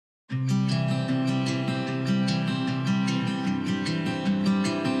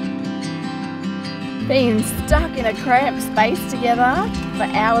Being stuck in a cramped space together for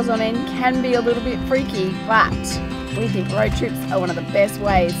hours on end can be a little bit freaky, but we think road trips are one of the best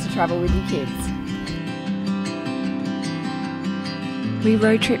ways to travel with your kids. We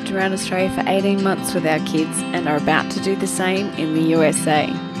road tripped around Australia for 18 months with our kids and are about to do the same in the USA.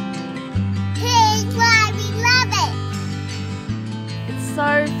 Here's why we love it! It's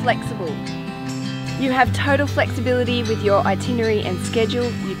so flexible. You have total flexibility with your itinerary and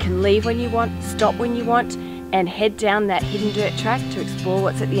schedule. You can leave when you want, stop when you want, and head down that hidden dirt track to explore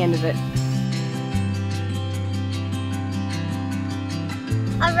what's at the end of it.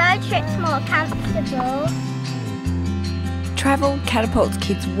 A road trip's more comfortable. Travel catapults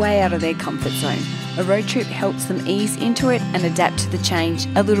kids way out of their comfort zone. A road trip helps them ease into it and adapt to the change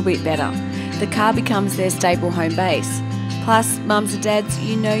a little bit better. The car becomes their stable home base. Plus, mums and dads,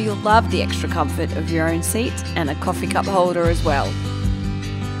 you know you'll love the extra comfort of your own seat and a coffee cup holder as well.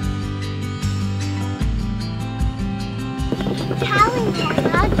 Carrying the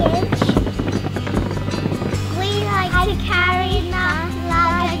luggage. We like to carry enough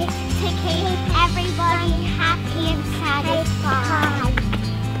luggage to keep everybody happy and satisfied.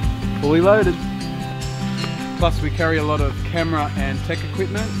 Fully loaded. Plus we carry a lot of camera and tech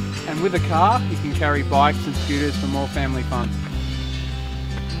equipment, and with a car you can carry bikes and scooters for more family fun.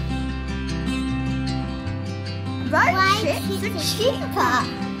 Road trips are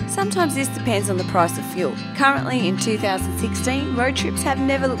cheaper. Sometimes this depends on the price of fuel. Currently in 2016, road trips have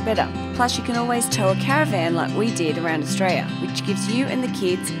never looked better. Plus you can always tow a caravan like we did around Australia, which gives you and the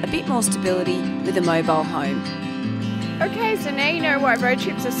kids a bit more stability with a mobile home. Okay, so now you know why road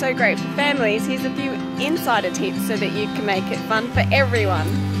trips are so great for families. Here's a few insider tips so that you can make it fun for everyone.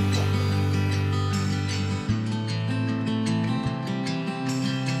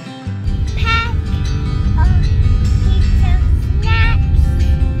 Pack pizza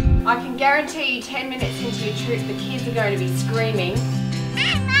snacks. I can guarantee you 10 minutes into your trip the kids are going to be screaming.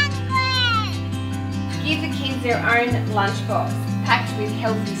 I'm hungry. Give the kids their own lunchbox packed with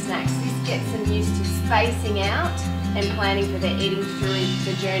healthy snacks. This gets them used to spacing out and planning for their eating through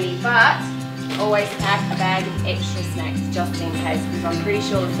the journey, but always pack a bag of extra snacks just in case, because I'm pretty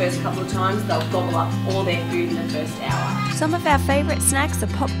sure the first couple of times they'll gobble up all their food in the first hour. Some of our favourite snacks are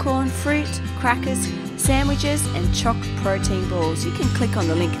popcorn, fruit, crackers, sandwiches and choc protein balls. You can click on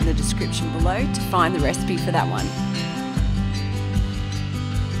the link in the description below to find the recipe for that one.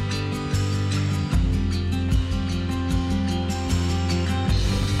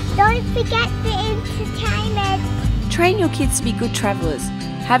 Don't forget the entertainment. Train your kids to be good travellers.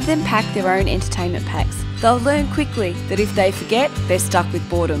 Have them pack their own entertainment packs. They'll learn quickly that if they forget, they're stuck with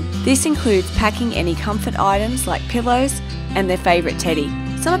boredom. This includes packing any comfort items like pillows and their favourite teddy.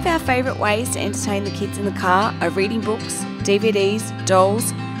 Some of our favourite ways to entertain the kids in the car are reading books, DVDs,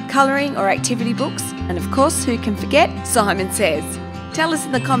 dolls, colouring or activity books, and of course, who can forget? Simon Says. Tell us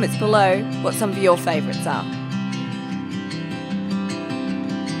in the comments below what some of your favourites are.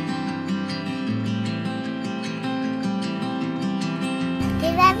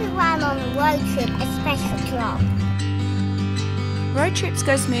 Give everyone on the road trip a special job. Road trips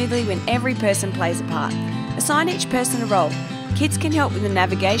go smoothly when every person plays a part. Assign each person a role. Kids can help with the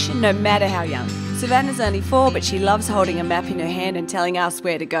navigation no matter how young. Savannah's only 4, but she loves holding a map in her hand and telling us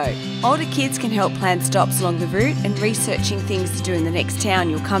where to go. Older kids can help plan stops along the route and researching things to do in the next town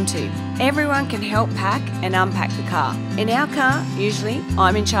you'll come to. Everyone can help pack and unpack the car. In our car, usually,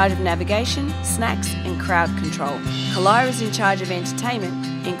 I'm in charge of navigation, snacks and crowd control. Kalira's in charge of entertainment,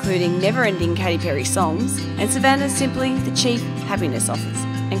 including never-ending Katy Perry songs, and Savannah's simply the Chief Happiness Officer,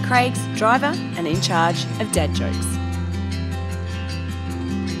 and Craig's driver and in charge of dad jokes.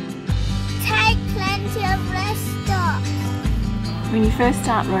 Take plenty of rest stops. When you first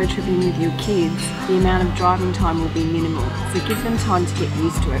start road tripping with your kids, the amount of driving time will be minimal, so give them time to get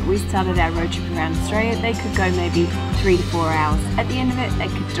used to it. We started our road trip around Australia, they could go maybe 3 to 4 hours. At the end of it, they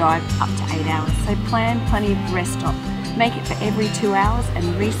could drive up to 8 hours, so plan plenty of rest stops. Make it for every 2 hours and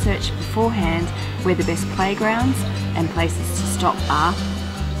research beforehand where the best playgrounds and places to stop are.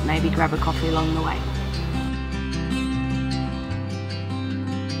 Maybe grab a coffee along the way.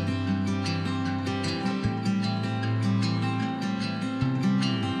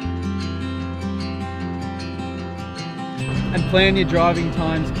 And plan your driving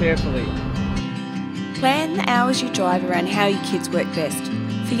times carefully. Plan the hours you drive around how your kids work best.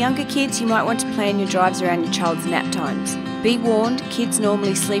 For younger kids, you might want to plan your drives around your child's nap times. Be warned, kids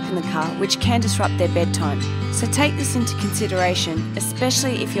normally sleep in the car, which can disrupt their bedtime. So take this into consideration,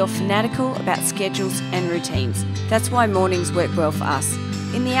 especially if you're fanatical about schedules and routines. That's why mornings work well for us.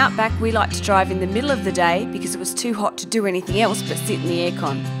 In the outback, we like to drive in the middle of the day because it was too hot to do anything else but sit in the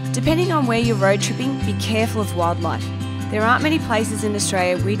aircon. Depending on where you're road tripping, be careful of wildlife. There aren't many places in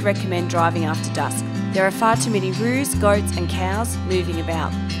Australia we'd recommend driving after dusk. There are far too many roos, goats and cows moving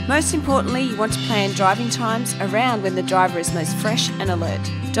about. Most importantly, you want to plan driving times around when the driver is most fresh and alert.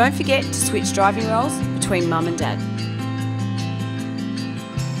 Don't forget to switch driving roles between mum and dad.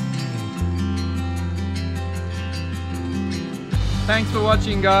 Thanks for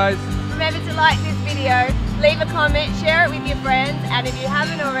watching, guys. Remember to like this video, leave a comment, share it with your friends, and if you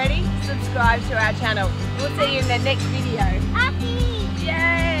haven't already, subscribe to our channel. We'll see you in the next video. Happy!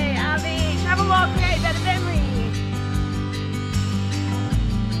 Yay, Abby! Travel well, create better memories.